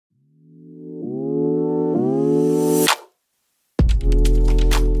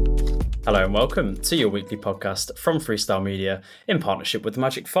Hello and welcome to your weekly podcast from Freestyle Media in partnership with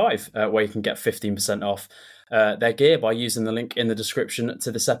Magic 5, where you can get 15% off their gear by using the link in the description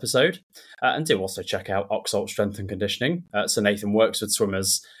to this episode. And do also check out Oxalt Strength and Conditioning. So Nathan works with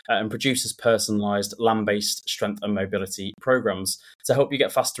swimmers and produces personalised land-based strength and mobility programmes to help you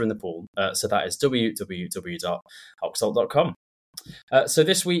get faster in the pool. So that is www.oxalt.com. So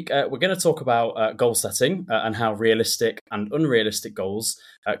this week, we're going to talk about goal setting and how realistic and unrealistic goals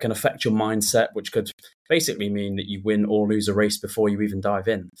can affect your mindset, which could basically mean that you win or lose a race before you even dive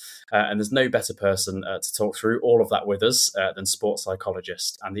in. And there's no better person to talk through all of that with us than sports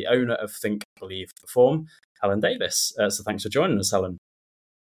psychologist and the owner of Think, Believe, Perform, Helen Davis. So thanks for joining us, Helen.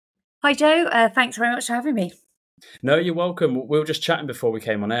 Hi, Joe. Thanks very much for having me. No, you're welcome. We were just chatting before we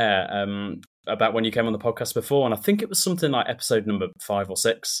came on air about when you came on the podcast before, and I think it was something like episode number 5 or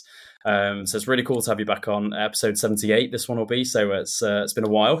 6. So it's really cool to have you back on episode 78. This one will be, so it's been a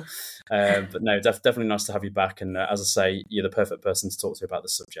while. But no, definitely nice to have you back. And as I say, you're the perfect person to talk to about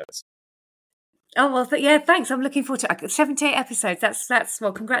this subject. Oh, well, yeah, thanks. I'm looking forward to it. 78 episodes. That's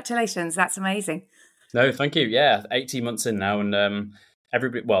well, congratulations. That's amazing. No, thank you. Yeah, 18 months in now, and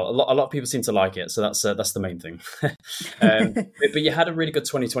everybody, well, a lot of people seem to like it, so that's the main thing. But you had a really good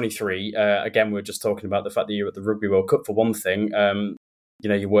 2023. Again, we were just talking about the fact that you were at the Rugby World Cup for one thing.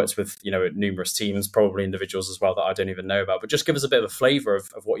 You worked with numerous teams, probably individuals as well that I don't even know about. But just give us a bit of a flavour of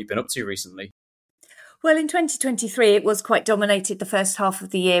what you've been up to recently. Well, in 2023, it was quite dominated the first half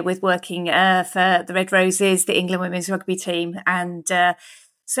of the year with working for the Red Roses, the England women's rugby team, and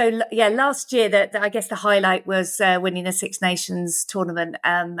so, yeah, last year, I guess the highlight was winning a Six Nations tournament.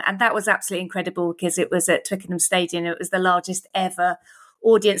 And that was absolutely incredible because it was at Twickenham Stadium. It was the largest ever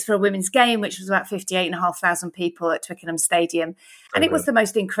audience for a women's game, which was about 58,500 people at Twickenham Stadium. And it was the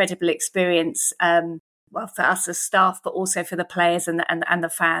most incredible experience, for us as staff, but also for the players and the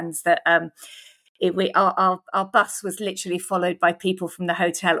fans. That our bus was literally followed by people from the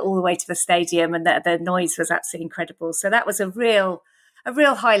hotel all the way to the stadium, and the noise was absolutely incredible. So that was a real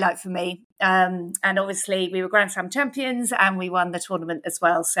highlight for me. And obviously we were Grand Slam champions and we won the tournament as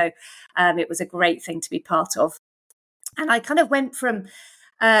well. So it was a great thing to be part of. And I kind of went from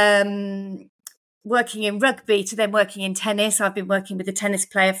working in rugby to then working in tennis. I've been working with a tennis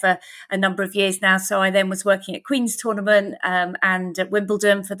player for a number of years now. So I then was working at Queen's Tournament and at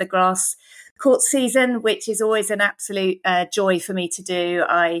Wimbledon for the grass court season, which is always an absolute joy for me to do.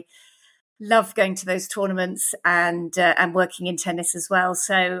 I love going to those tournaments and working in tennis as well.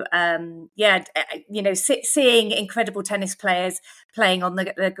 So seeing incredible tennis players playing on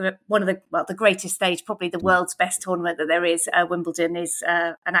the greatest stage, probably the world's best tournament that there is, Wimbledon, is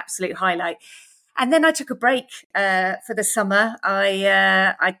an absolute highlight. And then I took a break for the summer.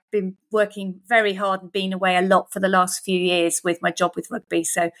 I've been working very hard and been away a lot for the last few years with my job with rugby.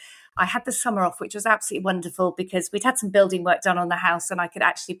 So I had the summer off, which was absolutely wonderful because we'd had some building work done on the house and I could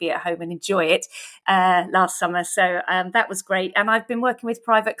actually be at home and enjoy it last summer. So that was great. And I've been working with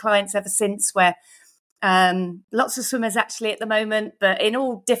private clients ever since, where lots of swimmers actually at the moment, but in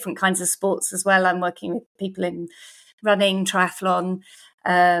all different kinds of sports as well. I'm working with people in running, triathlon,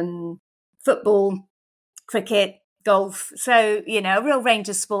 football, cricket, golf. So, a real range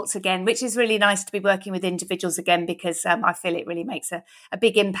of sports again, which is really nice to be working with individuals again, because I feel it really makes a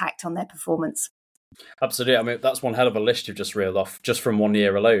big impact on their performance. Absolutely. I mean, that's one hell of a list you've just reeled off just from 1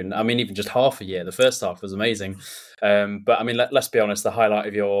 year alone. I mean, even just half a year. The first half was amazing. But I mean, let's be honest, the highlight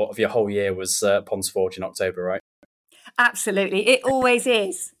of your whole year was Ponds Forge in October, right? Absolutely. It always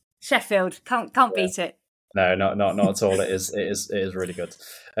is. Sheffield. Can't beat it. No, not at all. It is really good.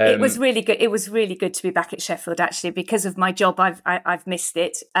 It was really good. It was really good to be back at Sheffield, actually, because of my job. I've missed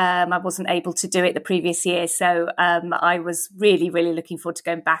it. I wasn't able to do it the previous year, so I was really, really looking forward to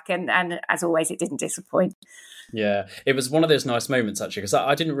going back. And as always, it didn't disappoint. Yeah, it was one of those nice moments actually, because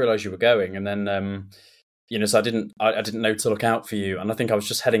I didn't realise you were going, and then so I didn't know to look out for you, and I think I was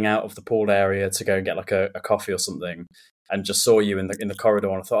just heading out of the pool area to go and get like a coffee or something. And just saw you in the corridor,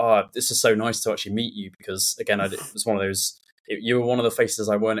 and I thought, this is so nice to actually meet you, because again, it was one of those. You were one of the faces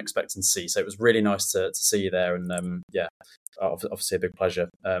I weren't expecting to see, so it was really nice to see you there. And obviously a big pleasure.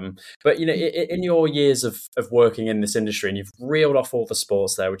 But in your years of working in this industry, and you've reeled off all the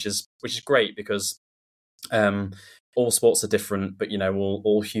sports there, which is great, because all sports are different, but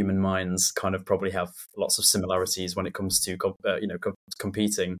all human minds kind of probably have lots of similarities when it comes to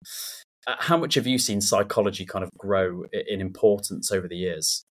competing. How much have you seen psychology kind of grow in importance over the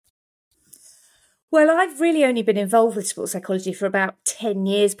years? Well, I've really only been involved with sports psychology for about 10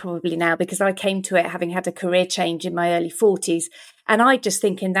 years probably now, because I came to it having had a career change in my early 40s. And I just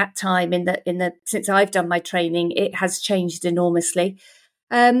think in that time, since I've done my training, it has changed enormously.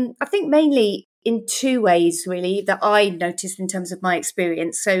 I think mainly in two ways, really, that I noticed in terms of my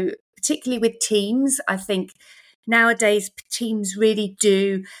experience. So particularly with teams, I think nowadays teams really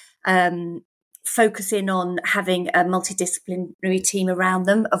do focus in on having a multidisciplinary team around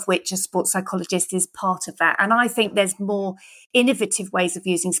them, of which a sports psychologist is part of that. And I think there's more innovative ways of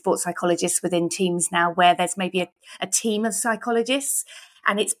using sports psychologists within teams now, where there's maybe a team of psychologists,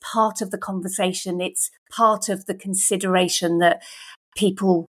 and it's part of the conversation. It's part of the consideration that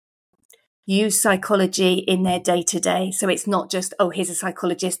people use psychology in their day-to-day. So it's not just, oh, here's a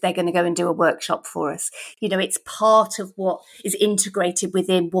psychologist, they're going to go and do a workshop for us. It's part of what is integrated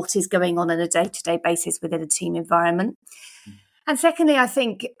within what is going on a day-to-day basis within a team environment. And secondly, I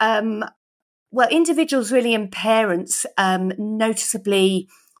think, individuals really and parents noticeably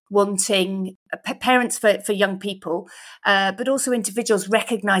wanting parents for young people, but also individuals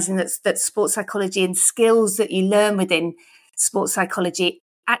recognizing that sports psychology and skills that you learn within sports psychology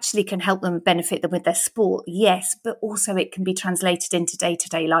actually can help them benefit them with their sport, yes, but also it can be translated into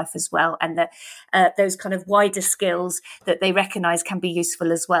day-to-day life as well, and that those kind of wider skills that they recognise can be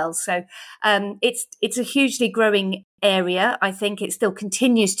useful as well. So it's a hugely growing area. I think it still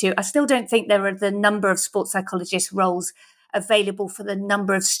continues to. I still don't think there are the number of sports psychologist roles available for the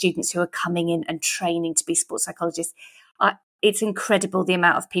number of students who are coming in and training to be sports psychologists. It's incredible the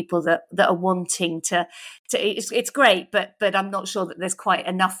amount of people that are wanting to it's great, but I'm not sure that there's quite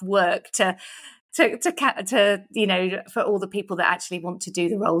enough work to for all the people that actually want to do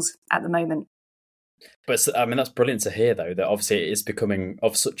the roles at the moment. But I mean, that's brilliant to hear, though, that obviously it is becoming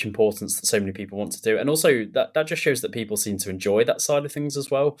of such importance that so many people want to do it. And also that just shows that people seem to enjoy that side of things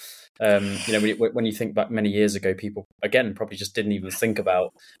as well. When you think back many years ago, people, again, probably just didn't even think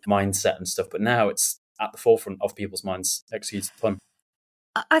about mindset and stuff. But now it's at the forefront of people's minds. Excuse the pun.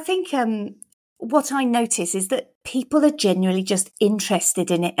 I think what I notice is that people are genuinely just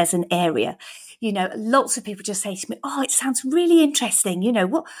interested in it as an area. Lots of people just say to me, "Oh, it sounds really interesting.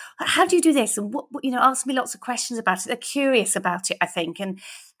 How do you do this?" And ask me lots of questions about it. They're curious about it, I think, and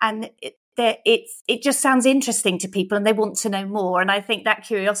it just sounds interesting to people, and they want to know more. And I think that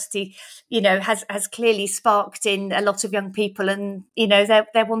curiosity, has clearly sparked in a lot of young people, and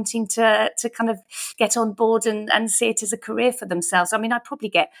they're wanting to kind of get on board and see it as a career for themselves. I mean, I probably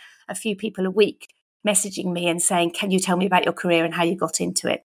get a few people a week messaging me and saying, "Can you tell me about your career and how you got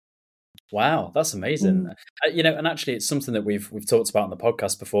into it?" Wow, that's amazing. And actually, it's something that we've talked about on the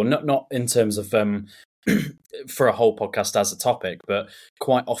podcast before. Not in terms of for a whole podcast as a topic, but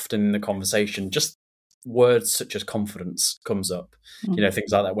quite often in the conversation, just words such as confidence comes up.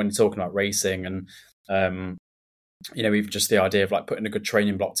 Things like that when you're talking about racing, and even just the idea of like putting a good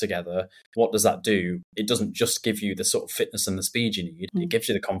training block together. What does that do? It doesn't just give you the sort of fitness and the speed you need. It gives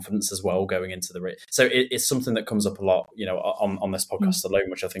you the confidence as well going into the race. So it's something that comes up a lot, on this podcast alone,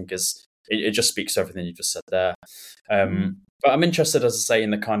 which I think is it just speaks to everything you just said there. But I'm interested, as I say,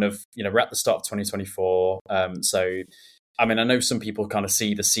 in the kind of, we're at the start of 2024. So, I mean, I know some people kind of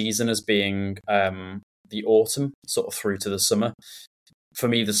see the season as being the autumn sort of through to the summer. For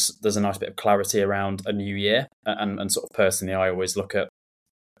me, there's a nice bit of clarity around a new year. And sort of personally, I always look at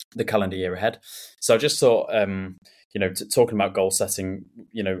the calendar year ahead. So I just thought, talking about goal setting,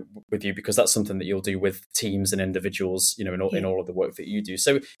 with you, because that's something that you'll do with teams and individuals, in all of the work that you do.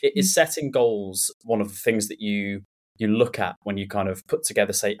 So is setting goals one of the things that you look at when you kind of put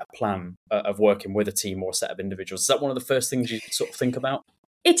together, say, a plan of working with a team or a set of individuals? Is that one of the first things you sort of think about?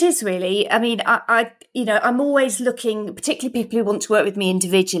 It is really. I mean, I'm always looking, particularly people who want to work with me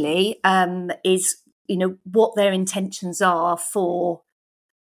individually, is, what their intentions are for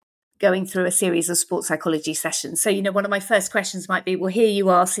going through a series of sports psychology sessions. So, one of my first questions might be, well, here you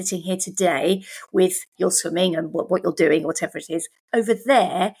are sitting here today with your swimming and what you're doing, whatever it is. Over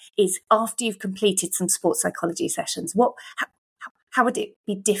there is after you've completed some sports psychology sessions. How would it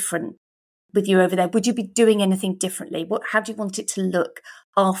be different with you over there? Would you be doing anything differently? How do you want it to look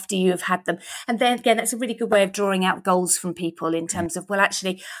after you have had them? And then again, that's a really good way of drawing out goals from people in terms of, well,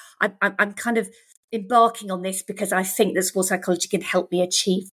 actually, I'm kind of embarking on this because I think that sports psychology can help me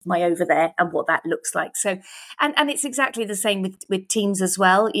achieve my over there and what that looks like. So, and it's exactly the same with teams as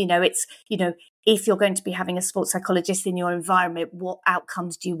well. It's, if you're going to be having a sports psychologist in your environment, what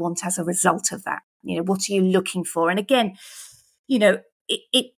outcomes do you want as a result of that? What are you looking for? And again,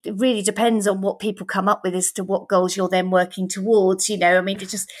 it really depends on what people come up with as to what goals you're then working towards. To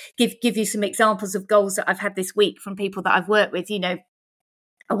just give you some examples of goals that I've had this week from people that I've worked with.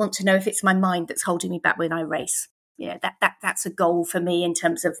 I want to know if it's my mind that's holding me back when I race. That's a goal for me in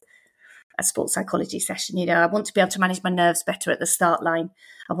terms of a sports psychology session. I want to be able to manage my nerves better at the start line.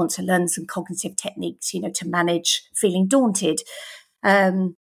 I want to learn some cognitive techniques, to manage feeling daunted.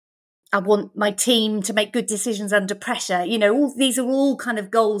 I want my team to make good decisions under pressure. These are all kind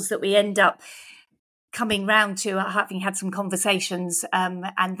of goals that we end up coming round to having had some conversations.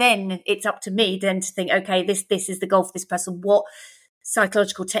 And then it's up to me then to think, okay, this is the goal for this person. What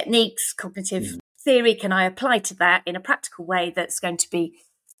psychological techniques, cognitive theory can I apply to that in a practical way that's going to be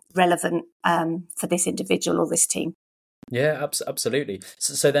relevant for this individual or this team? Yeah, absolutely.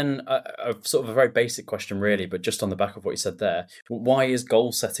 So then sort of a very basic question really, but just on the back of what you said there, why is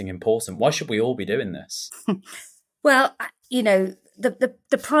goal setting important? Why should we all be doing this? Well,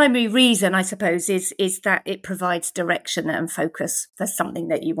 the primary reason, I suppose, is that it provides direction and focus for something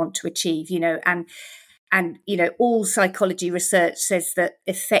that you want to achieve, and all psychology research says that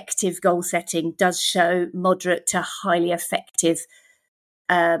effective goal setting does show moderate to highly effective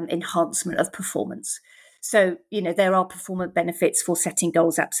enhancement of performance. So, there are performance benefits for setting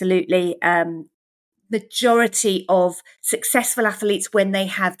goals, absolutely. Majority of successful athletes, when they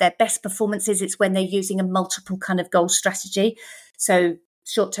have their best performances, it's when they're using a multiple kind of goal strategy. So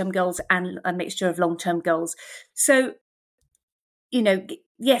short-term goals and a mixture of long-term goals. So,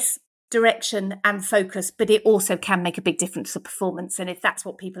 yes, direction and focus, but it also can make a big difference to performance. And if that's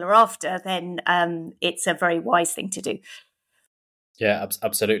what people are after, then it's a very wise thing to do. Yeah,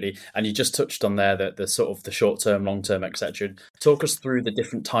 absolutely. And you just touched on there that the sort of the short term, long term, etc. Talk us through the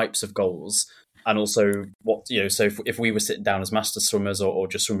different types of goals, and also what So if we were sitting down as master swimmers or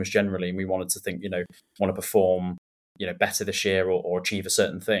just swimmers generally, and we wanted to think, want to perform, better this year or achieve a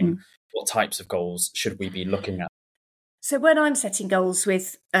certain thing, what types of goals should we be looking at? So when I'm setting goals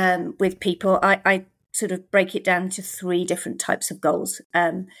with people, I sort of break it down to 3 different types of goals.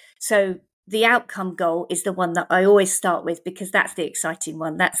 So the outcome goal is the one that I always start with because that's the exciting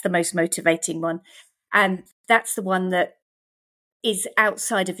one. That's the most motivating one. And that's the one that is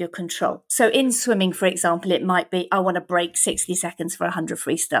outside of your control. So in swimming, for example, it might be, I want to break 60 seconds for 100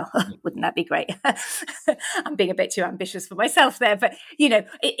 freestyle. Wouldn't that be great? I'm being a bit too ambitious for myself there, but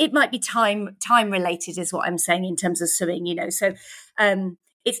it might be time related is what I'm saying in terms of swimming, So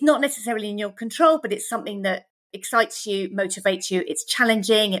it's not necessarily in your control, but it's something that excites you, motivates you. It's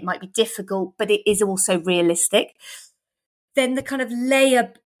challenging. It might be difficult, but it is also realistic. Then the kind of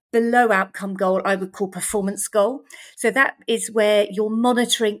layer below outcome goal, I would call performance goal. So that is where you're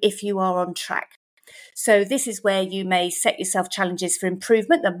monitoring if you are on track. So this is where you may set yourself challenges for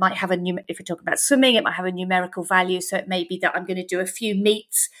improvement that might have if we're talking about swimming, it might have a numerical value. So it may be that I'm going to do a few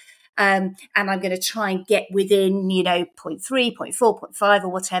meets and I'm going to try and get within, 0.3, 0.4, 0.5 or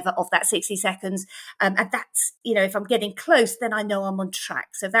whatever of that 60 seconds. And that's, if I'm getting close, then I know I'm on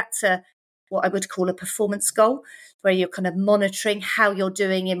track. So that's what I would call a performance goal, where you're kind of monitoring how you're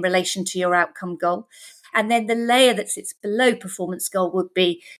doing in relation to your outcome goal. And then the layer that sits below performance goal would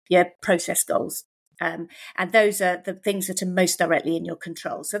be your process goals. And those are the things that are most directly in your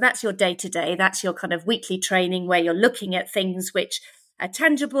control. So that's your day-to-day. That's your kind of weekly training where you're looking at things which are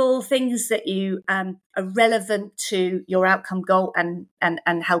tangible, things that you are relevant to your outcome goal and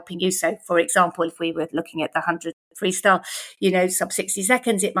helping you. So, for example, if we were looking at the 100 freestyle, sub 60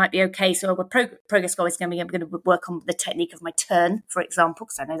 seconds, it might be okay. So our progress goal is I'm going to work on the technique of my turn, for example,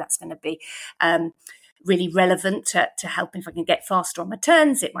 because I know that's going to be really relevant to help if I can get faster on my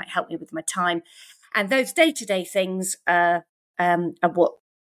turns. It might help me with my time. And those day-to-day things are what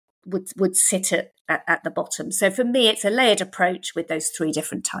would sit at the bottom. So for me, it's a layered approach with those 3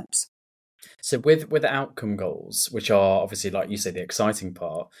 different types. So with outcome goals, which are obviously, like you say, the exciting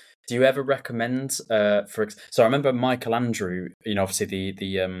part, do you ever recommend so I remember Michael Andrew, obviously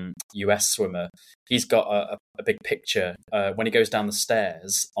the US swimmer, he's got a big picture when he goes down the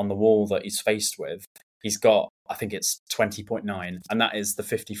stairs on the wall that he's faced with. He's got, I think it's 20.9, and that is the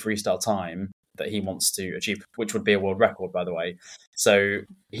 50 freestyle time that he wants to achieve, which would be a world record, by the way. So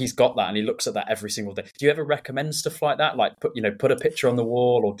he's got that and he looks at that every single day. Do you ever recommend stuff like that? Like put a picture on the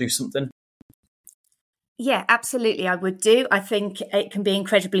wall or do something? Yeah, absolutely. I would do. I think it can be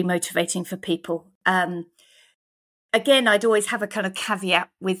incredibly motivating for people. Again, I'd always have a kind of caveat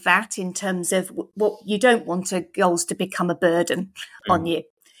with that in terms of what you don't want goals to become a burden on you.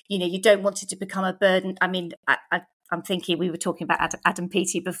 You don't want it to become a burden. I mean, I'm thinking we were talking about Adam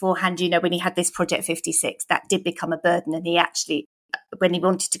Peaty beforehand, when he had this Project 56, that did become a burden. And he actually, when he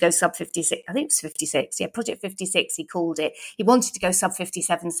wanted to go sub 56, I think it was 56. Yeah, Project 56, he called it. He wanted to go sub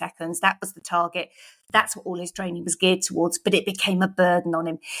 57 seconds. That was the target. That's what all his training was geared towards. But it became a burden on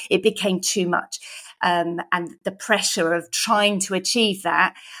him. It became too much. And the pressure of trying to achieve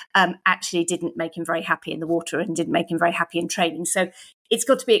that actually didn't make him very happy in the water and didn't make him very happy in training. So it's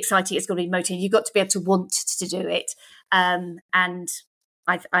got to be exciting. It's got to be motivating. You've got to be able to want to do it. And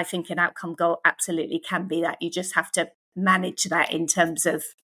I think an outcome goal absolutely can be that. You just have to manage that in terms of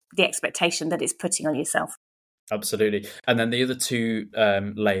the expectation that it's putting on yourself. Absolutely. And then the other two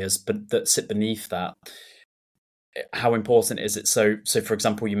layers that sit beneath that, how important is it? So for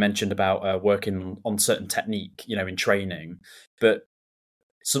example, you mentioned about working on certain technique, in training, but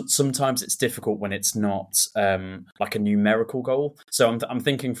sometimes it's difficult when it's not like a numerical goal. So I'm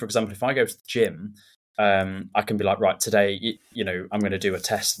thinking, for example, if I go to the gym, I can be like, right, today, I'm going to do a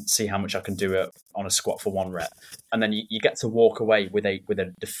test and see how much I can do it on a squat for 1 rep, and then you get to walk away with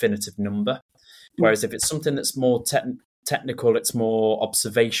a definitive number. Whereas if it's something that's more technical, it's more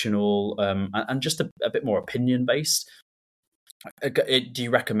observational, and just a bit more opinion based. Do you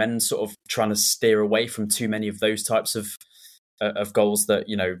recommend sort of trying to steer away from too many of those types of goals that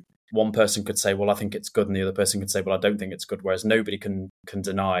one person could say, well, I think it's good, and the other person could say, well, I don't think it's good, whereas nobody can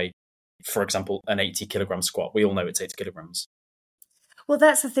deny, for example, an 80 kilogram squat? We all know it's 80 kilograms. Well,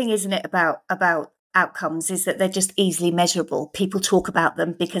 that's the thing, isn't it, about outcomes, is that they're just easily measurable. People talk about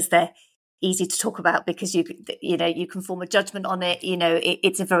them because they're easy to talk about, because you can form a judgment on it.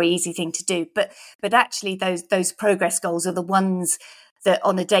 It's a very easy thing to do, but actually those progress goals are the ones that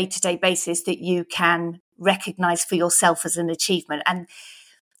on a day-to-day basis that you can recognize for yourself as an achievement. And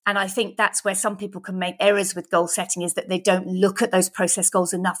I think that's where some people can make errors with goal setting, is that they don't look at those process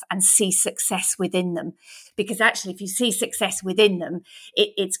goals enough and see success within them. Because actually, if you see success within them,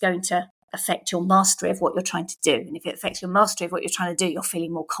 it's going to affect your mastery of what you're trying to do. And if it affects your mastery of what you're trying to do, you're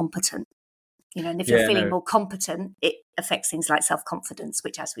feeling more competent. And if you're feeling more competent, it affects things like self-confidence,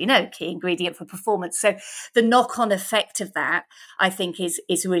 which, as we know, key ingredient for performance. So the knock-on effect of that, I think, is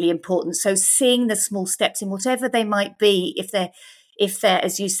really important. So seeing the small steps in whatever they might be, if they're,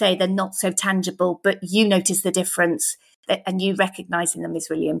 as you say, they're not so tangible, but you notice the difference and you recognizing them is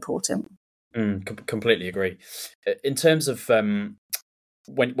really important. Completely agree. In terms of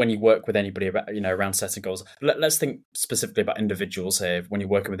when you work with anybody about around setting goals, let's think specifically about individuals here. When you're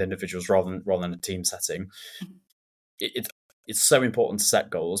working with individuals rather than a team setting, it's so important to set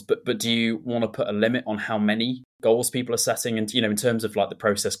goals. But do you want to put a limit on how many goals people are setting, and in terms of like the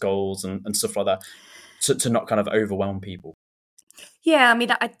process goals and stuff like that, to not kind of overwhelm people? Yeah, I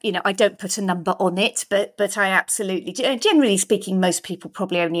mean, I don't put a number on it, but I absolutely, generally speaking, most people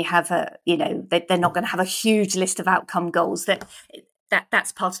probably only have they're not going to have a huge list of outcome goals.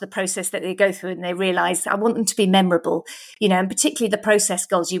 That's part of the process that they go through, and they realize I want them to be memorable, and particularly the process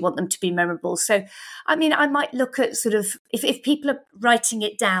goals, you want them to be memorable. So, I mean, I might look at sort of, if people are writing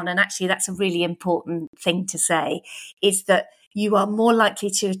it down, and actually that's a really important thing to say, is that you are more likely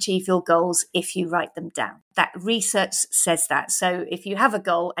to achieve your goals if you write them down. That research says that. So if you have a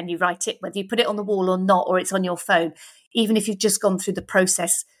goal and you write it, whether you put it on the wall or not, or it's on your phone, even if you've just gone through the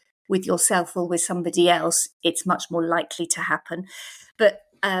process with yourself or with somebody else, it's much more likely to happen. But,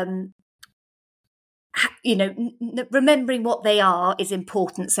 remembering what they are is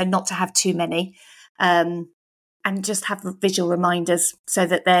important. So not to have too many, and just have visual reminders so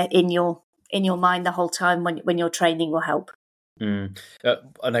that they're in your mind the whole time when you're training will help. An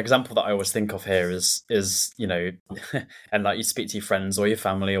example that I always think of here is and like you speak to your friends or your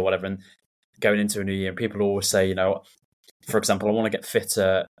family or whatever, and going into a new year, and people always say, for example, I want to get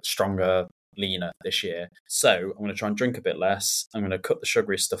fitter, stronger, leaner this year, so I'm going to try and drink a bit less, I'm going to cut the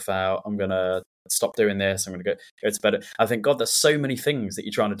sugary stuff out, I'm going to stop doing this, I'm going to go to bed. I think, God, there's so many things that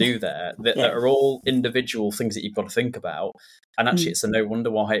you're trying to do there that are all individual things that you've got to think about, and actually it's a no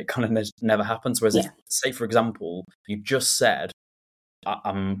wonder why it kind of never happens. Whereas if, say, for example, you just said,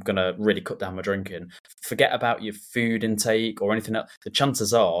 I'm going to really cut down my drinking, forget about your food intake or anything else, the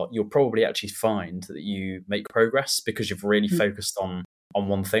chances are you'll probably actually find that you make progress because you've really focused on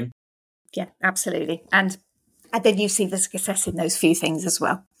one thing. Yeah, absolutely. And then you see the success in those few things as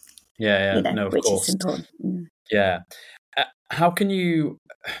well. Yeah, no, of which course. is important. Yeah. How can you,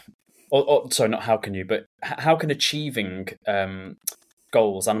 or sorry, not how can you, but how can achieving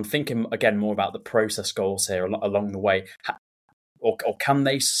goals, and I'm thinking again more about the process goals here along the way, or can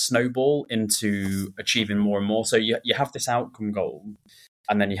they snowball into achieving more and more? So you have this outcome goal,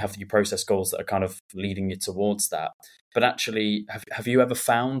 and then you have your process goals that are kind of leading you towards that. But actually, have you ever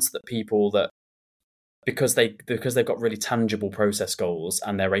found that people that, because they've got really tangible process goals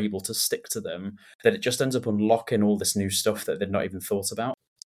and they're able to stick to them, that it just ends up unlocking all this new stuff that they'd not even thought about?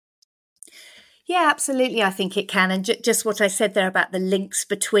 Yeah, absolutely. I think it can. And just what I said there about the links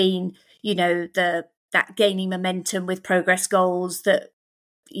between, that gaining momentum with progress goals, that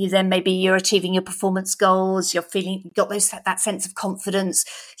you then maybe you're achieving your performance goals, you're feeling, you've got that sense of confidence,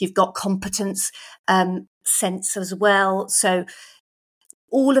 you've got competence sense as well. So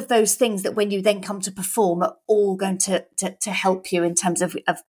all of those things that when you then come to perform are all going to help you in terms of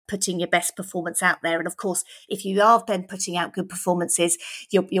putting your best performance out there. And of course, if you are then putting out good performances,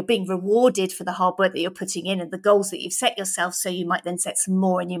 you're being rewarded for the hard work that you're putting in and the goals that you've set yourself. So you might then set some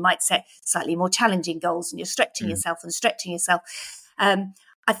more, and you might set slightly more challenging goals, and you're stretching yourself and stretching yourself.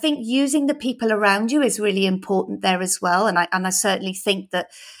 I think using the people around you is really important there as well. And I certainly think that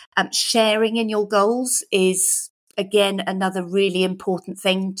sharing in your goals is, again, another really important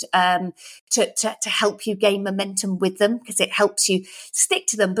thing to help you gain momentum with them, because it helps you stick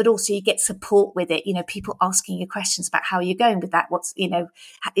to them, but also you get support with it. People asking you questions about how you're going with that. What's,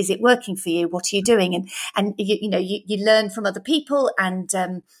 is it working for you? What are you doing? And you learn from other people, and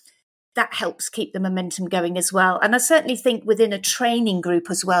that helps keep the momentum going as well. And I certainly think within a training group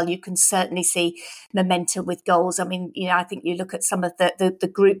as well, you can certainly see momentum with goals. I mean, I think you look at some of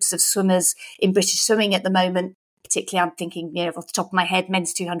the groups of swimmers in British swimming at the moment. Particularly, I'm thinking, off the top of my head,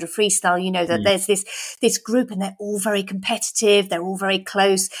 men's 200 freestyle, that there's this group, and they're all very competitive. They're all very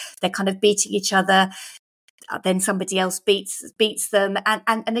close. They're kind of beating each other. Then somebody else beats them.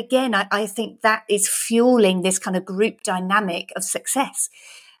 And again, I think that is fueling this kind of group dynamic of success.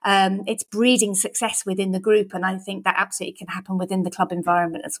 It's breeding success within the group. And I think that absolutely can happen within the club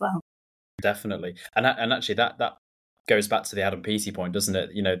environment as well. Definitely. And actually that goes back to the Adam Peaty point, doesn't it?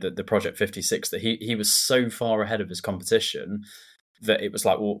 The Project 56, that he was so far ahead of his competition that it was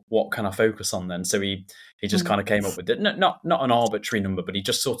like, well, what can I focus on then? So he just kind of came up with it, not an arbitrary number, but he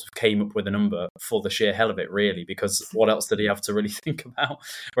just sort of came up with a number for the sheer hell of it, really, because what else did he have to really think about?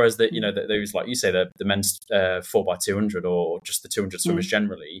 Whereas those, like you say, the men's 4x200 or just the 200 swimmers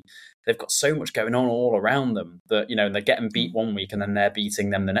generally, they've got so much going on all around them that, and they're getting beat one week and then they're beating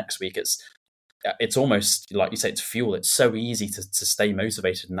them the next week. It's almost like you say, it's fuel. It's so easy to stay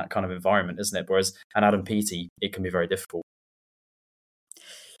motivated in that kind of environment, isn't it? Whereas an Adam Peaty, it can be very difficult.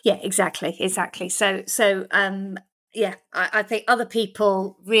 Yeah, exactly. So, I think other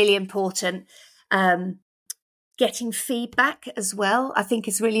people, really important. Getting feedback as well, I think,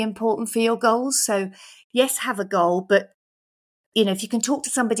 is really important for your goals. So, yes, have a goal, but if you can talk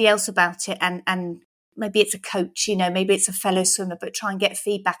to somebody else about it, and maybe it's a coach, maybe it's a fellow swimmer, but try and get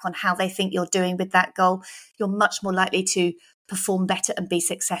feedback on how they think you're doing with that goal. You're much more likely to perform better and be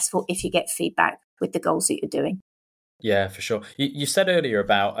successful if you get feedback with the goals that you're doing. Yeah, for sure. You said earlier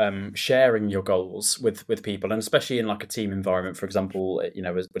about sharing your goals with people, and especially in like a team environment, for example,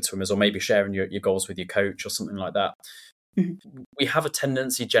 with swimmers, or maybe sharing your goals with your coach or something like that. Mm-hmm. We have a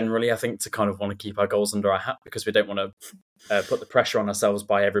tendency generally, I think, to kind of want to keep our goals under our hat because we don't want to put the pressure on ourselves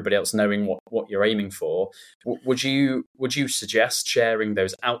by everybody else knowing what you're aiming for. Would you suggest sharing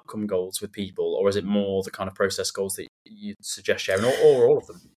those outcome goals with people, or is it more the kind of process goals that you suggest sharing, or all of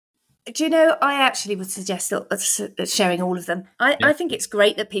them? Do you know, I actually would suggest sharing all of them. I think it's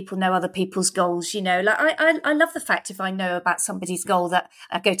great that people know other people's goals. I love the fact if I know about somebody's goal that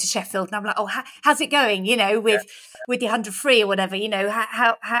I go to Sheffield and I'm like, oh, how's it going? With the 100 free or whatever.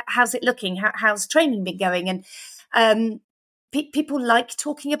 How's it looking? How's training been going? And people like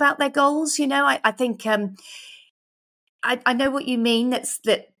talking about their goals. I think I know what you mean.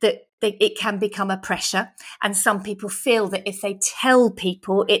 That it can become a pressure, and some people feel that if they tell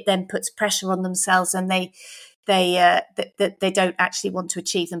people, it then puts pressure on themselves, and they don't actually want to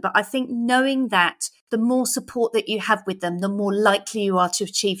achieve them. But I think knowing that the more support that you have with them, the more likely you are to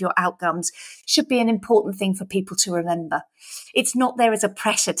achieve your outcomes, should be an important thing for people to remember. It's not there as a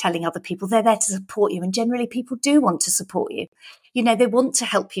pressure telling other people. They're there to support you, and generally people do want to support you. They want to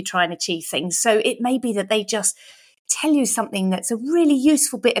help you try and achieve things. So it may be that they just tell you something that's a really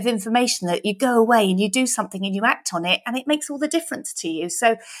useful bit of information, that you go away and you do something and you act on it, and it makes all the difference to you.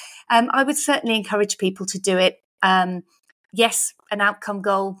 So I would certainly encourage people to do it. Yes, an outcome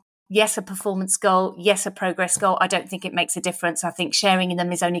goal. Yes, a performance goal. Yes, a progress goal. I don't think it makes a difference. I think sharing in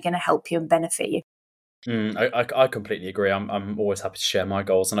them is only going to help you and benefit you. I completely agree. I'm always happy to share my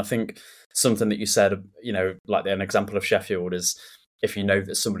goals. And I think something that you said, like an example of Sheffield, is if you know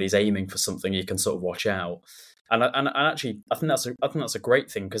that somebody's aiming for something, you can sort of watch out. And actually, I think that's a great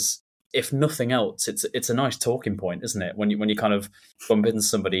thing, because if nothing else, it's a nice talking point, isn't it? When you kind of bump into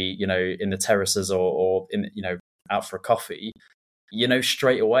somebody, in the terraces or in out for a coffee,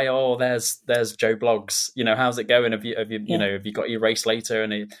 straight away, oh, there's Joe Bloggs. How's it going? Have you got your race later,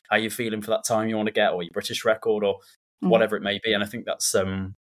 and how you feeling for that time you want to get, or your British record, or whatever it may be. And I think that's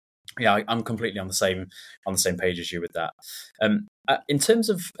I'm completely on the same page as you with that. In terms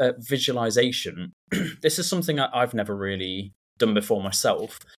of visualization, this is something I've never really done before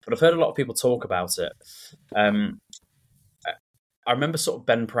myself, but I've heard a lot of people talk about it. I remember sort of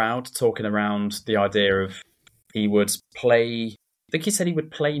Ben Proud talking around the idea of he would play. I think he said he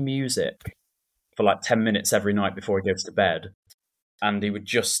would play music for like 10 minutes every night before he goes to bed. and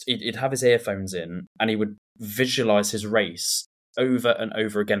he'd have his earphones in, and he would visualize his race over and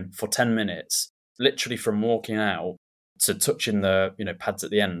over again for 10 minutes, literally from walking out to touching the pads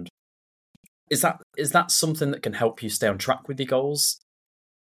at the end. Is that something that can help you stay on track with your goals?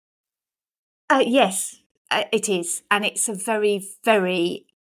 Yes, it is, and it's a very, very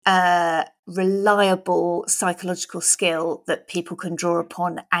reliable psychological skill that people can draw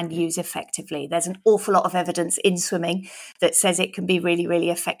upon and use effectively. There's an awful lot of evidence in swimming that says it can be really, really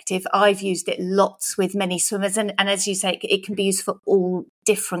effective. I've used it lots with many swimmers, and as you say, it can be used for all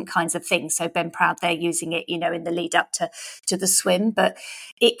different kinds of things. So Ben Proud, they're using it, in the lead up to the swim, but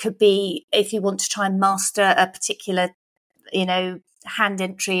it could be if you want to try and master a particular, hand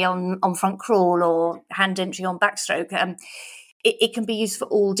entry on front crawl or hand entry on backstroke. It can be used for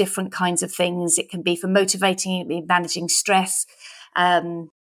all different kinds of things. It can be for motivating, managing stress, a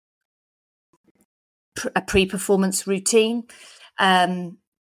pre-performance routine.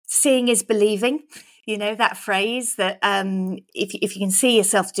 Seeing is believing, that phrase that if you can see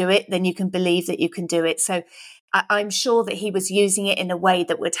yourself do it, then you can believe that you can do it. So I'm sure that he was using it in a way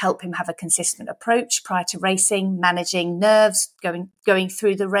that would help him have a consistent approach prior to racing, managing nerves, going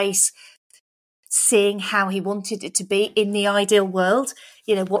through the race, seeing how he wanted it to be in the ideal world,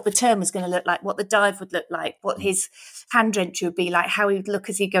 what the turn was going to look like, what the dive would look like, what his hand entry would be like, how he would look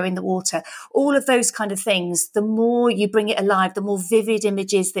as he go in the water, all of those kind of things. The more you bring it alive, the more vivid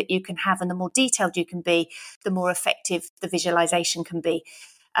images that you can have and the more detailed you can be, the more effective the visualization can be.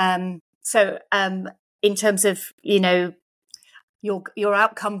 So in terms of, your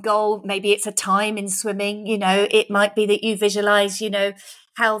outcome goal, maybe it's a time in swimming, it might be that you visualize,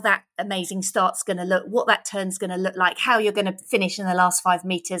 how that amazing start's going to look, what that turn's going to look like, how you're going to finish in the last 5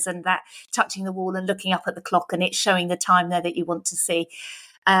 meters and that touching the wall and looking up at the clock and it's showing the time there that you want to see.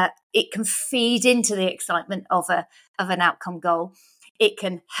 It can feed into the excitement of an outcome goal. It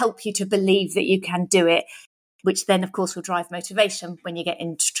can help you to believe that you can do it, which then, of course, will drive motivation when you get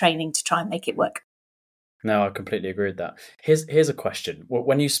into training to try and make it work. No, I completely agree with that. Here's a question.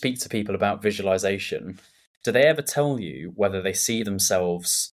 When you speak to people about visualization, do they ever tell you whether they see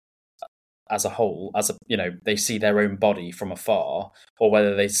themselves as a whole, they see their own body from afar, or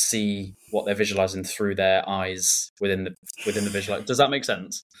whether they see what they're visualizing through their eyes within the visual? Does that make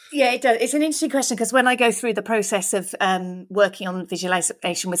sense? Yeah, it does. It's an interesting question because when I go through the process of working on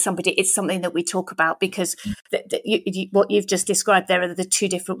visualization with somebody, it's something that we talk about because what you've just described there are the two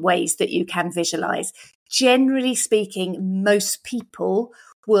different ways that you can visualize. Generally speaking, most people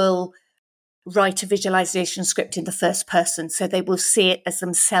will write a visualization script in the first person. So they will see it as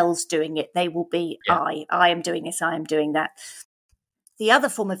themselves doing it. They will be, I am doing this, I am doing that. The other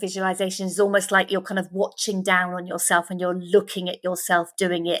form of visualization is almost like you're kind of watching down on yourself and you're looking at yourself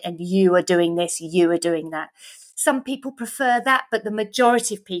doing it and you are doing this, you are doing that. Some people prefer that, but the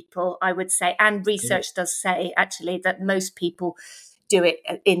majority of people, I would say, and research does say actually that most people do it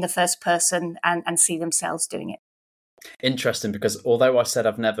in the first person and see themselves doing it. Interesting, because although I said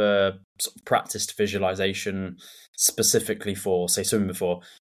I've never sort of practiced visualization specifically for, say, swimming before,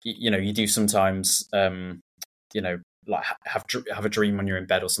 you do sometimes, like have a dream when you're in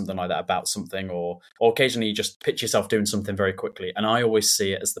bed or something like that about something, or occasionally you just picture yourself doing something very quickly. And I always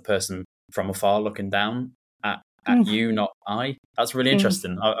see it as the person from afar looking down at you, not I. That's really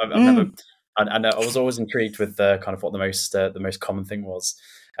interesting. I've never, and I was always intrigued with kind of what the most common thing was.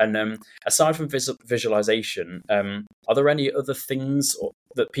 And aside from visualization, are there any other things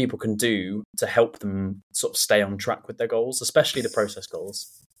that people can do to help them sort of stay on track with their goals, especially the process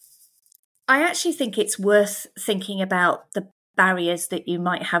goals? I actually think it's worth thinking about the barriers that you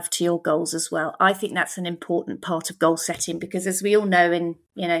might have to your goals as well. I think that's an important part of goal setting because, as we all know, in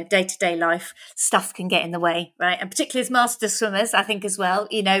day-to-day life, stuff can get in the way, right? And particularly as master swimmers, I think as well,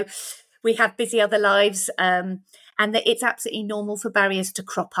 we have busy other lives, and that it's absolutely normal for barriers to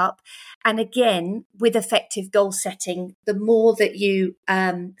crop up. And again, with effective goal setting, the more that you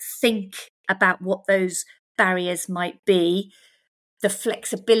think about what those barriers might be, the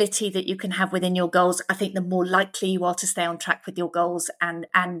flexibility that you can have within your goals, I think the more likely you are to stay on track with your goals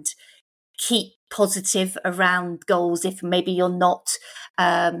and keep positive around goals if maybe you're not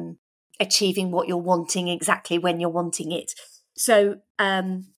achieving what you're wanting exactly when you're wanting it. So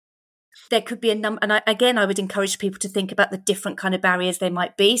there could be a number, and I would encourage people to think about the different kind of barriers they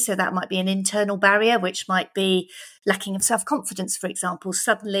might be. So that might be an internal barrier, which might be lacking of self-confidence, for example.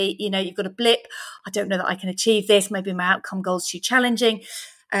 Suddenly, you've got a blip. I don't know that I can achieve this. Maybe my outcome goal is too challenging.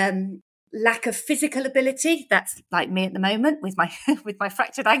 Lack of physical ability. That's like me at the moment with my with my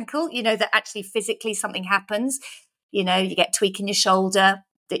fractured ankle. That actually physically something happens. You get tweak in your shoulder,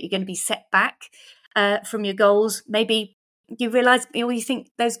 that you're going to be set back from your goals. Maybe you realise, or you think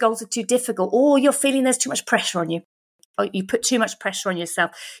those goals are too difficult, or you're feeling there's too much pressure on you, or you put too much pressure on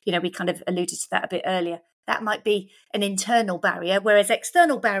yourself. We kind of alluded to that a bit earlier. That might be an internal barrier, whereas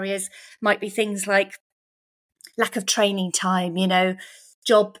external barriers might be things like lack of training time.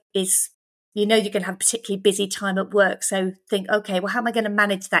 Job is, you're going to have a particularly busy time at work. So think, okay, well, how am I going to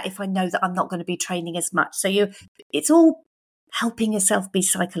manage that if I know that I'm not going to be training as much? So it's all helping yourself be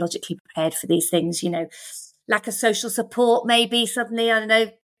psychologically prepared for these things. Lack of social support, maybe suddenly, I don't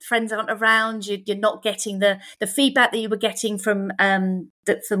know, friends aren't around, you're not getting the feedback that you were getting from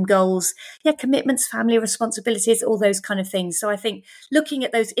goals. Commitments, family responsibilities, all those kind of things. So I think looking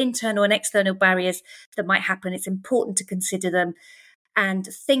at those internal and external barriers that might happen, it's important to consider them and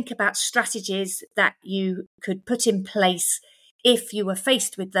think about strategies that you could put in place if you were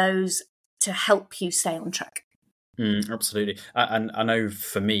faced with those to help you stay on track. Absolutely. And I know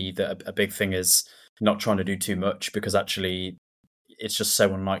for me that a big thing is not trying to do too much, because actually it's just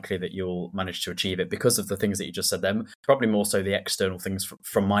so unlikely that you'll manage to achieve it because of the things that you just said there. Probably more so the external things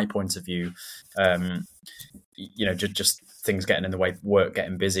from my point of view. Just things getting in the way, work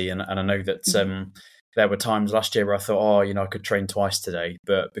getting busy. And I know that there were times last year where I thought, I could train twice today,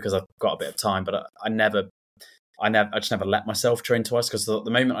 but because I've got a bit of time, but I just never let myself train twice, because the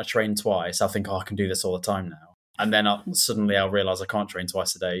moment I train twice, I think, I can do this all the time now. And then suddenly I'll realise I can't train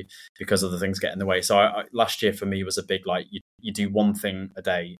twice a day because of the things getting in the way. So last year for me was a big, you do one thing a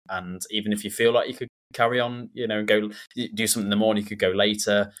day. And even if you feel like you could carry on, and go do something in the morning, you could go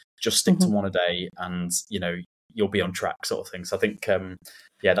later, just stick to one a day and, you'll be on track sort of thing. So I think,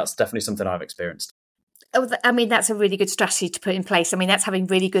 that's definitely something I've experienced. Oh, that's a really good strategy to put in place. That's having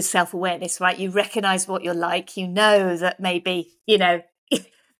really good self-awareness, right? You recognise what you're like. You know that maybe,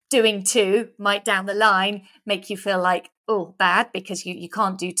 doing two might down the line make you feel like, bad, because you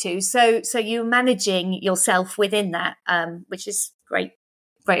can't do two. So you're managing yourself within that, which is great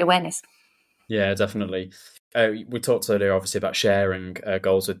awareness. Yeah, definitely. We talked earlier, obviously, about sharing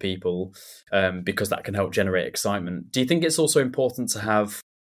goals with people because that can help generate excitement. Do you think it's also important to have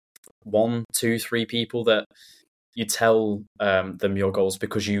 1, 2, 3 people that you tell them your goals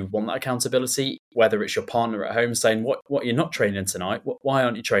because you want that accountability, whether it's your partner at home saying, what you're not training tonight? Why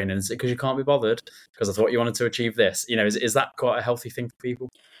aren't you training? Is it because you can't be bothered? Because I thought you wanted to achieve this. Is that quite a healthy thing for people?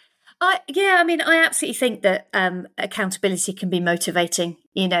 I absolutely think that accountability can be motivating,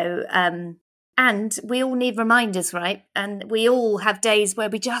 and we all need reminders, right? And we all have days where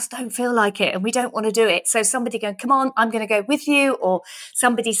we just don't feel like it and we don't want to do it. So somebody going, come on, I'm going to go with you, or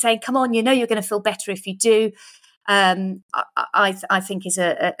somebody saying, come on, you're going to feel better if you do. I think is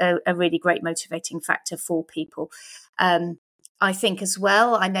a really great motivating factor for people. I think as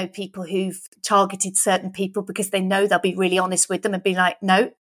well, I know people who've targeted certain people because they know they'll be really honest with them and be like,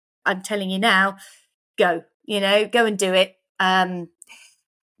 no, I'm telling you now, go and do it.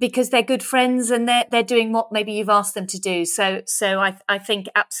 Because they're good friends and they're doing what maybe you've asked them to do. So I think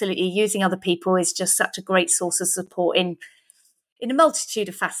absolutely using other people is just such a great source of support in a multitude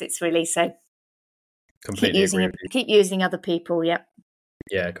of facets, really. So completely keep using other people.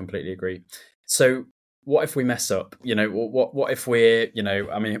 Yeah, completely agree. So what if we mess up? What if we're,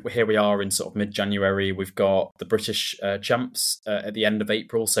 here we are in sort of mid-January, we've got the British champs at the end of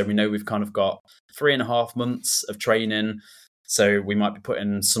April. So we know we've kind of got 3.5 months of training. So we might be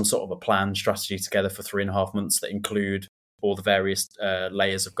putting some sort of a plan strategy together for 3.5 months that include all the various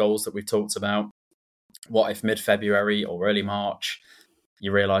layers of goals that we've talked about. What if mid-February or early March,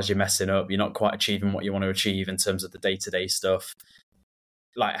 you realise you're messing up, you're not quite achieving what you want to achieve in terms of the day-to-day stuff?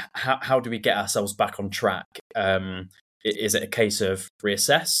 Like, how do we get ourselves back on track? Is it a case of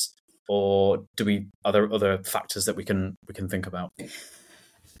reassess, or are there other factors that we can think about?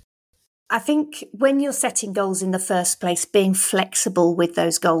 I think when you're setting goals in the first place, being flexible with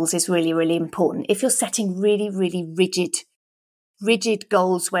those goals is really, really important. If you're setting really, really rigid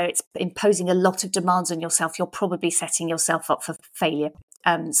goals where it's imposing a lot of demands on yourself, you're probably setting yourself up for failure.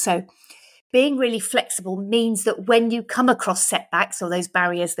 So being really flexible means that when you come across setbacks or those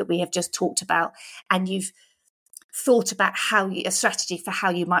barriers that we have just talked about, and you've thought about a strategy for how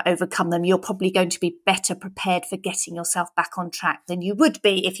you might overcome them, you're probably going to be better prepared for getting yourself back on track than you would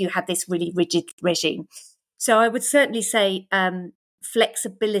be if you had this really rigid regime. So I would certainly say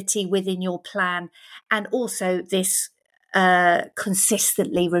flexibility within your plan, and also this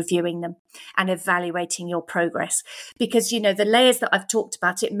consistently reviewing them and evaluating your progress. Because, the layers that I've talked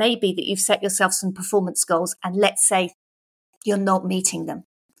about, it may be that you've set yourself some performance goals and let's say you're not meeting them.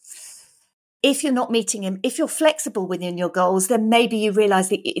 If you're not meeting them, if you're flexible within your goals, then maybe you realise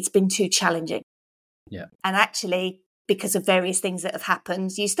that it's been too challenging. Yeah. And actually, because of various things that have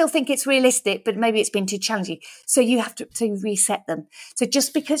happened. You still think it's realistic, but maybe it's been too challenging. So you have to reset them. So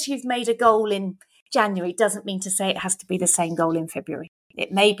just because you've made a goal in January doesn't mean to say it has to be the same goal in February.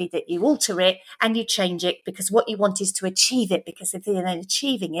 It may be that you alter it and you change it because what you want is to achieve it, because if you're then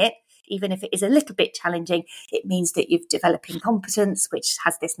achieving it, even if it is a little bit challenging, it means that you're developing competence, which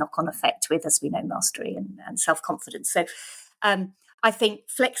has this knock-on effect with, as we know, mastery and self-confidence. So I think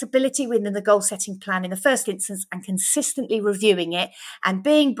flexibility within the goal-setting plan in the first instance and consistently reviewing it and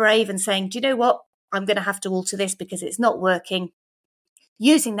being brave and saying, do you know what? I'm going to have to alter this because it's not working.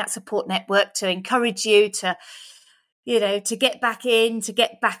 Using that support network to encourage you to get back in, to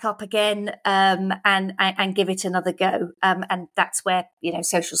get back up again, and give it another go. And that's where,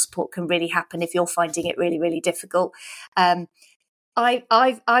 social support can really happen if you're finding it really, really difficult. I've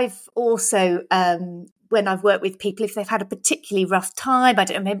also, when I've worked with people, if they've had a particularly rough time, I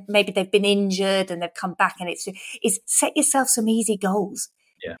don't know, maybe they've been injured and they've come back, and is set yourself some easy goals.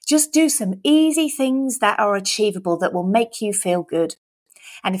 Yeah. Just do some easy things that are achievable that will make you feel good.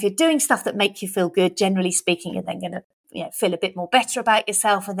 And if you're doing stuff that make you feel good, generally speaking, you're then going to feel a bit more better about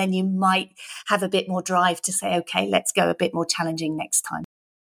yourself. And then you might have a bit more drive to say, okay, let's go a bit more challenging next time.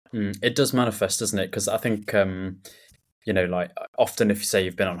 It does manifest, doesn't it? Because I think, like often if you say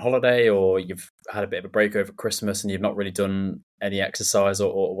you've been on holiday or you've had a bit of a break over Christmas and you've not really done any exercise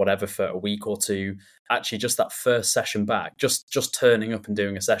or whatever for a week or two, actually just that first session back, just turning up and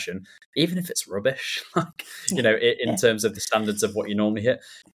doing a session, even if it's rubbish, in terms of the standards of what you normally hit,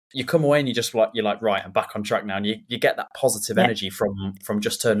 you come away and you're like, right, I'm back on track now. And you get that positive energy from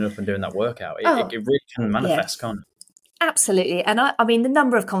just turning up and doing that workout. It really can manifest, can't it? Absolutely. And I mean, the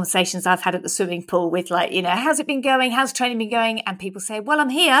number of conversations I've had at the swimming pool with how's it been going? How's training been going? And people say, well, I'm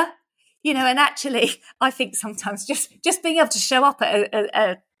here, and actually I think sometimes just being able to show up at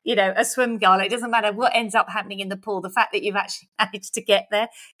a swim gala, it doesn't matter what ends up happening in the pool. The fact that you've actually managed to get there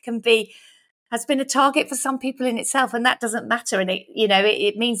has been a target for some people in itself. And that doesn't matter. And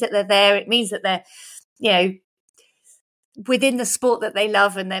it means that they're there. It means that they're, within the sport that they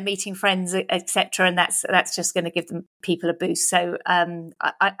love and they're meeting friends, etc. And that's just going to give them people a boost. So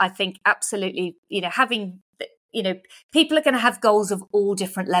I think absolutely, having, people are going to have goals of all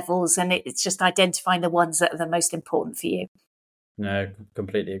different levels, and it's just identifying the ones that are the most important for you. No,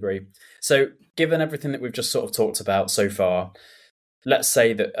 completely agree. So given everything that we've just sort of talked about so far, let's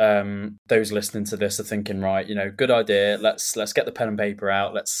say that those listening to this are thinking, right, good idea. Let's get the pen and paper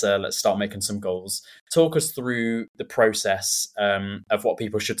out. Let's start making some goals. Talk us through the process of what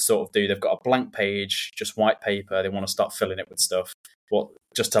people should sort of do. They've got a blank page, just white paper. They want to start filling it with stuff.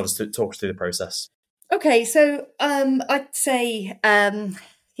 Just talk us through the process. Okay, so I'd say,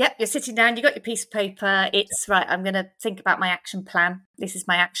 you're sitting down. You got your piece of paper. It's right. I'm going to think about my action plan. This is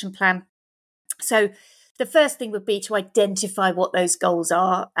my action plan. So the first thing would be to identify what those goals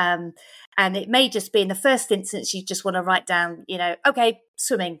are. And it may just be in the first instance, you just want to write down, okay,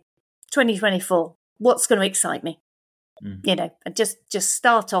 swimming 2024, what's going to excite me? And just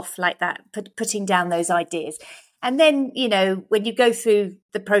start off like that, putting down those ideas. And then, when you go through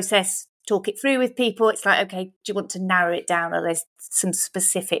the process, talk it through with people, it's like, okay, do you want to narrow it down? Or there's some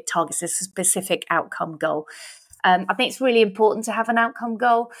specific targets, a specific outcome goal? I think it's really important to have an outcome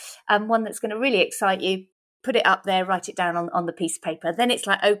goal, one that's going to really excite you. Put it up there, write it down on the piece of paper. Then it's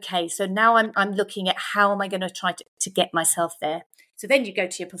like, okay, so now I'm looking at how am I going to try to get myself there. So then you go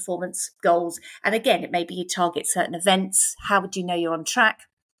to your performance goals. And again, it may be you target certain events. How would you know you're on track?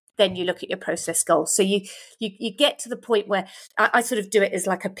 Then you look at your process goals. So you get to the point where I sort of do it as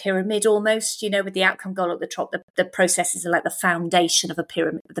like a pyramid almost, with the outcome goal at the top. The processes are like the foundation of the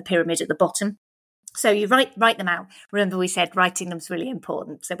pyramid at the bottom. So you write them out. Remember, we said writing them is really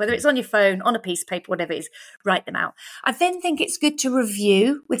important. So whether it's on your phone, on a piece of paper, whatever it is, write them out. I then think it's good to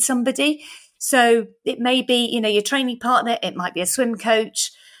review with somebody. So it may be, your training partner. It might be a swim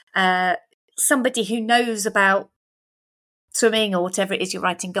coach, somebody who knows about swimming or whatever it is you're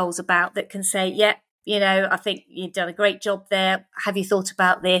writing goals about that can say, I think you've done a great job there. Have you thought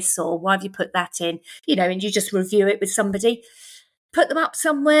about this? Or why have you put that in? And you just review it with somebody. Put them up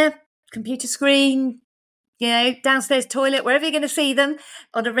somewhere. Computer screen, downstairs toilet, wherever you're going to see them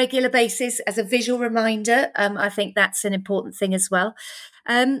on a regular basis as a visual reminder. I think that's an important thing as well.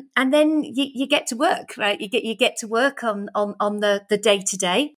 And then you get to work, right? You get to work on the day to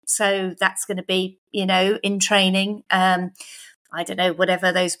day. So that's going to be, in training. I don't know,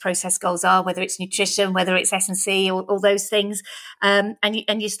 whatever those process goals are, whether it's nutrition, whether it's S&C, all those things, and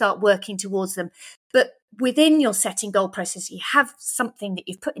you start working towards them. But within your setting goal process, you have something that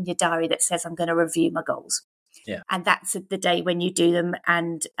you've put in your diary that says, I'm going to review my goals. Yeah. And that's the day when you do them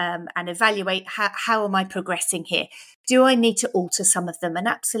and evaluate how am I progressing here? Do I need to alter some of them? And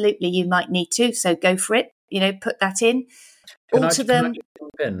absolutely, you might need to. So go for it. Put that in. Alter them. Can I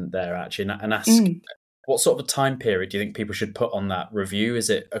jump in there actually and ask what sort of a time period do you think people should put on that review? Is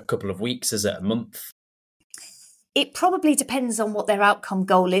it a couple of weeks? Is it a month? It probably depends on what their outcome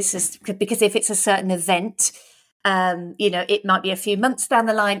goal is, because if it's a certain event, it might be a few months down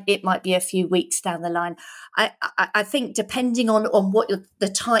the line, it might be a few weeks down the line. I think depending on what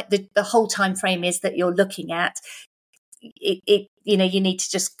the whole time frame is that you're looking at, you need to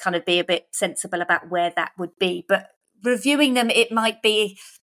just kind of be a bit sensible about where that would be. But reviewing them, it might be,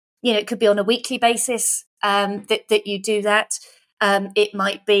 it could be on a weekly basis that you do that. It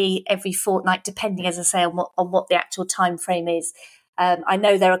might be every fortnight, depending, as I say, on what the actual time frame is. I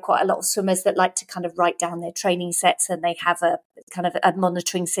know there are quite a lot of swimmers that like to kind of write down their training sets, and they have a kind of a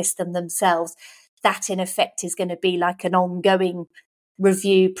monitoring system themselves. That in effect is going to be like an ongoing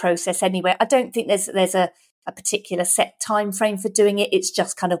review process anyway. I don't think there's a particular set time frame for doing it. It's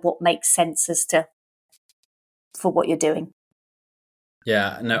just kind of what makes sense for what you're doing.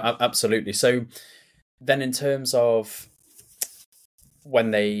 Yeah, no, absolutely. So then in terms of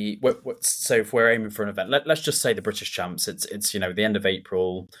so if we're aiming for an event, let's just say the British Champs, it's the end of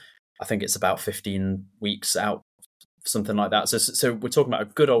April. I think it's about 15 weeks out, something like that. So we're talking about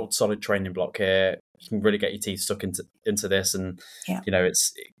a good old solid training block here. You can really get your teeth stuck into this, and it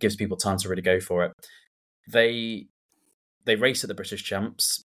gives people time to really go for it. They race at the British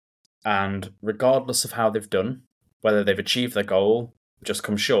Champs, and regardless of how they've done, whether they've achieved their goal, just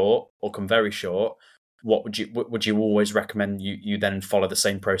come short or come very short, what would you always recommend you then follow the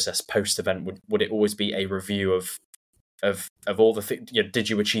same process post event? Would it always be a review of all the things? Did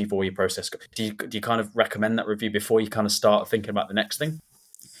you achieve all your process? Do you kind of recommend that review before you kind of start thinking about the next thing?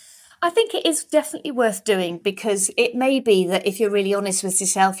 I think it is definitely worth doing, because it may be that if you're really honest with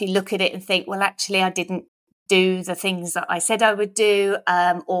yourself, you look at it and think, well, actually, I didn't do the things that I said I would do,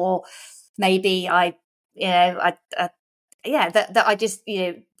 or maybe that I just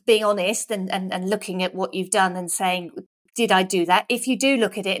being honest and looking at what you've done and saying, did I do that? If you do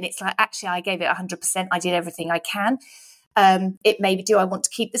look at it and it's like, actually, I gave it 100%, I did everything I can. It may be, do I want to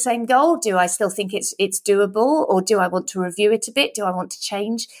keep the same goal? Do I still think it's doable? Or do I want to review it a bit? Do I want to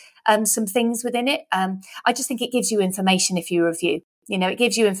change some things within it? I just think it gives you information if you review. It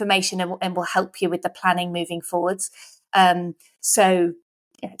gives you information and will help you with the planning moving forwards. So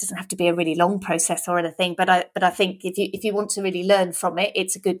it doesn't have to be a really long process or anything, but I think if you want to really learn from it,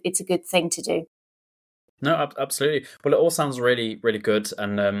 it's a good thing to do. No, absolutely. Well, it all sounds really, really good,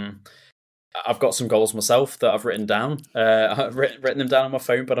 and I've got some goals myself that I've written down. I've written them down on my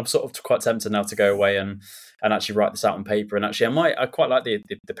phone, but I'm sort of quite tempted now to go away and actually write this out on paper. And actually, I quite like the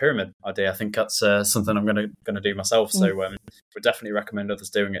pyramid idea. I think that's something I'm going to do myself. So would definitely recommend others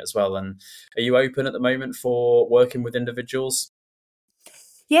doing it as well. And are you open at the moment for working with individuals?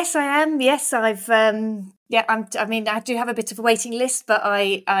 Yes, I am. Yes, I've. I do have a bit of a waiting list, but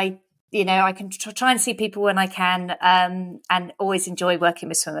I can try and see people when I can, and always enjoy working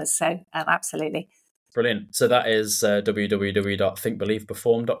with swimmers. So absolutely. Brilliant. So that is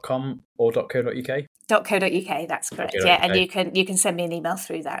www.thinkbelieveperform.com or .co.uk? .co.uk, that's correct. Yeah, and you can send me an email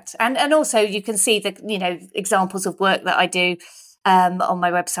through that. And also you can see the examples of work that I do on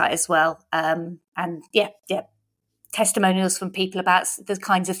my website as well. Testimonials from people about the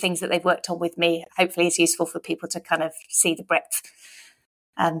kinds of things that they've worked on with me. Hopefully it's useful for people to kind of see the breadth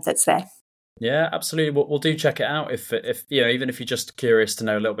that's there. Yeah, absolutely. We'll do check it out. If even if you're just curious to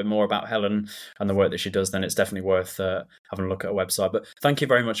know a little bit more about Helen and the work that she does, then it's definitely worth having a look at her website. But thank you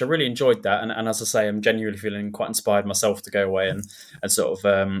very much. I really enjoyed that. And as I say, I'm genuinely feeling quite inspired myself to go away and sort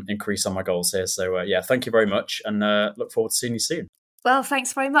of increase on my goals here. So thank you very much, and look forward to seeing you soon. Well,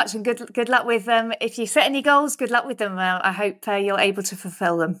 thanks very much, and good luck with if you set any goals, good luck with them. I hope you're able to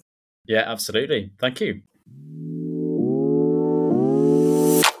fulfill them. Yeah, absolutely. Thank you.